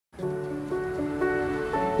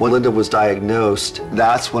When Linda was diagnosed,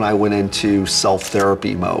 that's when I went into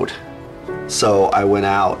self-therapy mode. So I went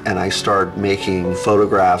out and I started making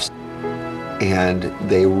photographs, and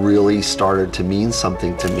they really started to mean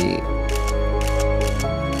something to me.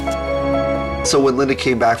 So when Linda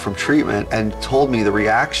came back from treatment and told me the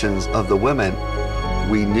reactions of the women,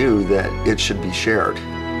 we knew that it should be shared.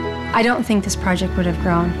 I don't think this project would have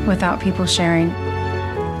grown without people sharing.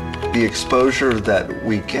 The exposure that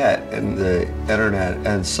we get in the internet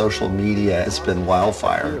and social media has been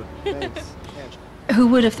wildfire. Who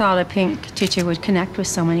would have thought a pink tutu would connect with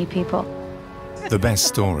so many people? The best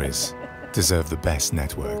stories deserve the best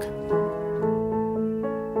network.